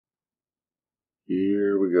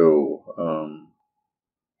Here we go.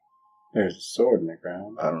 There's a sword in the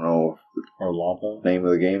ground. I don't know if Or lava. the name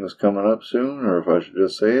of the game is coming up soon, or if I should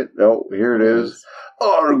just say it. Oh, here it is.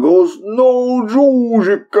 Argos no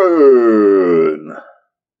Juujiken!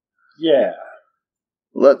 Yeah.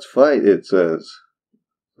 Let's fight, it says.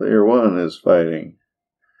 Player 1 is fighting.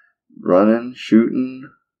 Running, shooting,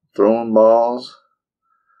 throwing balls.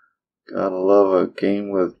 Gotta love a game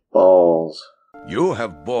with balls. You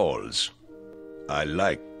have balls. I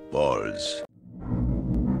like balls.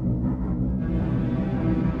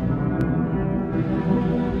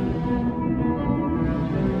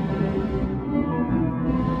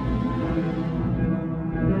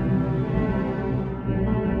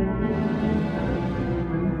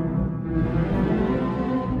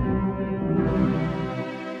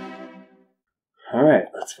 Alright,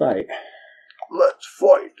 let's fight. Let's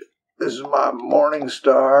fight. This is my morning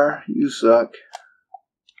star. You suck.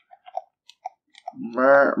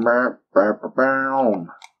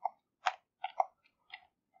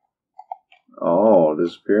 Oh,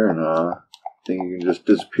 disappearing, huh? Think you can just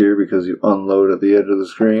disappear because you unload at the edge of the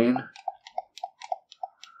screen?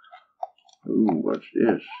 Ooh, what's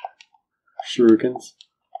this? Shurikens.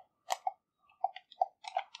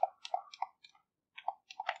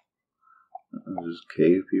 This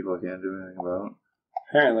cave people can't do anything about.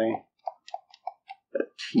 Apparently. A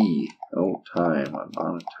T. Oh, time. I'm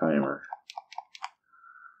on a timer.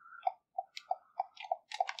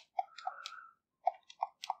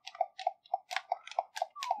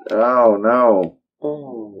 Oh, no.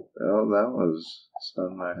 Oh. Well, that was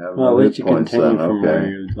something I have Well, no at hit least you points continue then. from where Okay.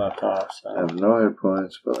 you left off. So. I have no hit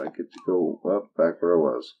points, but I get to go up back where I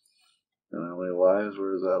was. And how many lives?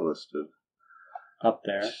 Where is that listed? Up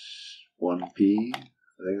there. 1P?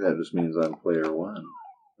 I think that just means I'm player 1.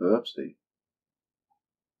 Oopsie.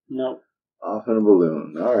 Nope. Off in a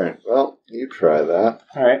balloon. Alright, well, you try that.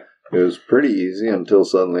 Alright. It was pretty easy until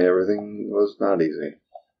suddenly everything was not easy.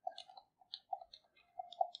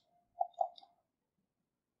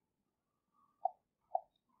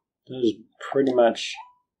 This is pretty much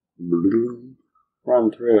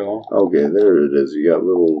run through. Okay, there it is. You got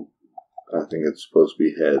little, I think it's supposed to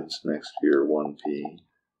be heads next to your 1P.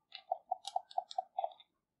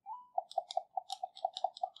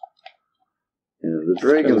 And the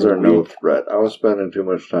dragons are no threat. I was spending too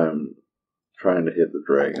much time trying to hit the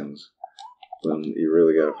dragons when you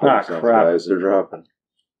really got to focus on the guys they're dropping.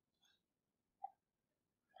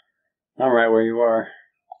 I'm right where you are.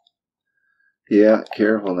 Yeah,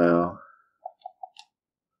 careful now.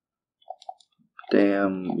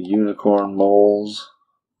 Damn unicorn moles.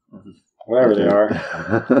 Wherever they are.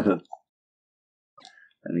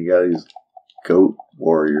 And you got these goat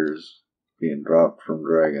warriors being dropped from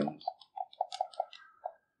dragons.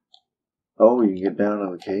 Oh, you can get down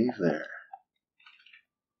in the cave there.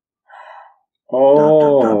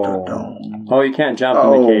 Oh. Dun, dun, dun, dun, dun. Oh, you can't jump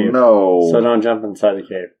in the cave. Oh, no. So don't jump inside the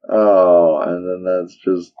cave. Oh, and then that's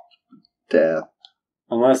just death.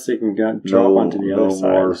 Unless you can drop onto the other side.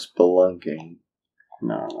 No more spelunking.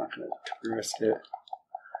 No, I'm not going to risk it.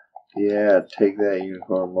 Yeah, take that,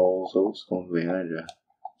 unicorn moles. Oh, someone's behind you.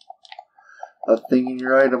 A thing in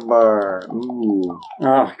your item bar. Ooh.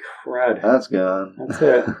 Oh, crud. That's gone. That's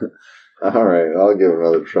it. Alright, I'll give it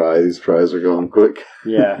another try. These tries are going quick.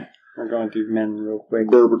 Yeah, we're going through men real quick.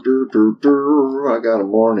 I got a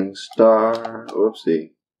morning star.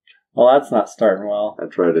 Whoopsie. Well, that's not starting well. I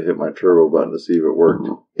tried to hit my turbo button to see if it worked.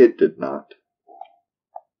 It did not.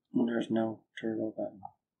 There's no turbo button.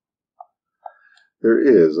 There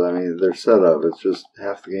is. I mean, they're set up. It's just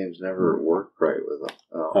half the games never work right with them.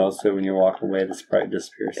 Oh, so when you walk away, the sprite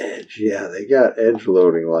disappears. Edge, yeah, they got edge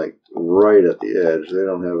loading like right at the edge. They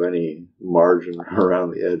don't have any margin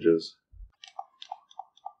around the edges.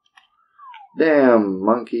 Damn,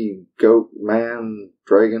 monkey, goat, man,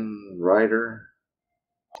 dragon, rider.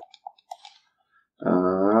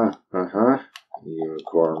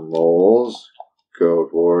 Unicorn moles,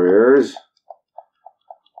 goat warriors.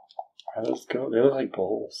 How those go? They look like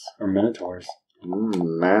bulls or minotaurs.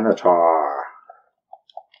 Minotaur.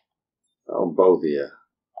 Oh, both of you.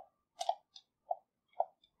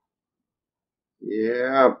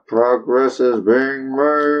 Yeah, progress is being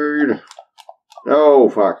made. Oh,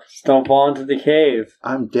 fuck. Just don't fall into the cave.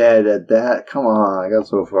 I'm dead at that. Come on, I got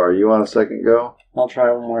so far. You want a second go? I'll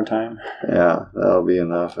try one more time. Yeah, that'll be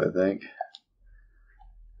enough, I think.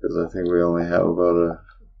 Because I think we only have about a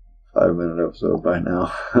 5-minute episode by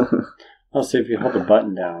now. I'll see if you hold the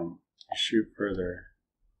button down. Shoot further.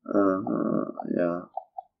 Yeah.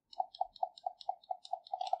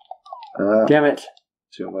 Damn it.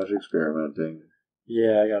 Too much experimenting.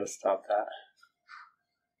 Yeah, I gotta stop that.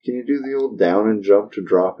 Can you do the old down and jump to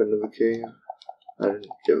drop into the cave? I didn't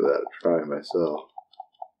give that a try myself.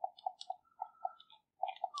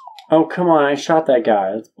 Oh, come on, I shot that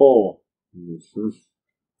guy. That's bull. Mm-hmm.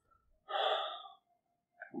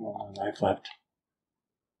 Come on, life left.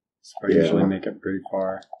 So I usually make it pretty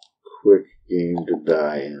far. Quick game to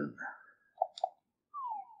die in.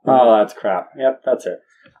 Oh, that's crap. Yep, that's it.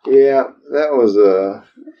 Yeah, that was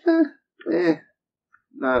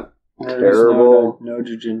not terrible. No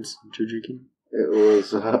Juujiken. It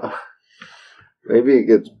was, maybe it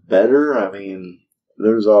gets better. I mean,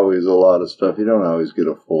 there's always a lot of stuff. You don't always get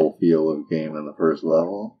a full feel of the game in the first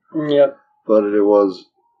level. Yep. But it was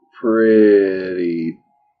pretty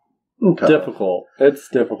tough. Difficult. It's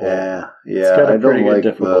difficult. Yeah. I don't like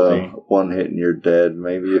the one hit and you're dead.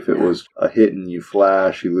 Maybe if it was a hit and you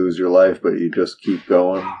flash, you lose your life, but you just keep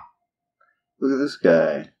going. Look at this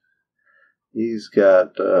guy. He's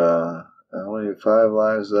got, only 5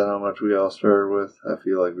 lives. Is that how much we all started with? I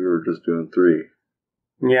feel like we were just doing 3.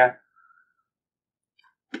 Yeah.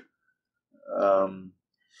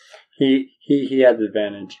 He had the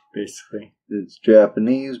advantage, basically. It's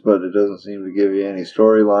Japanese, but it doesn't seem to give you any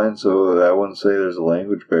storyline, so I wouldn't say there's a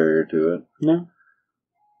language barrier to it. No.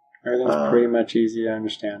 Everything's pretty much easy to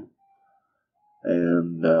understand.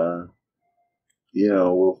 And,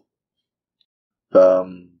 we'll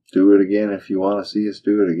do it again if you want to see us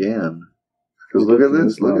do it again. Because look at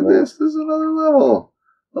this, This is another level.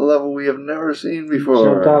 A level we have never seen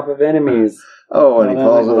before. On top of enemies. Oh, and he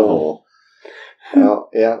falls in a hole. Well,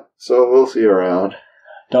 yeah, so we'll see you around.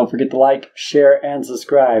 Don't forget to like, share, and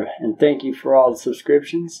subscribe. And thank you for all the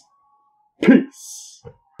subscriptions. Peace.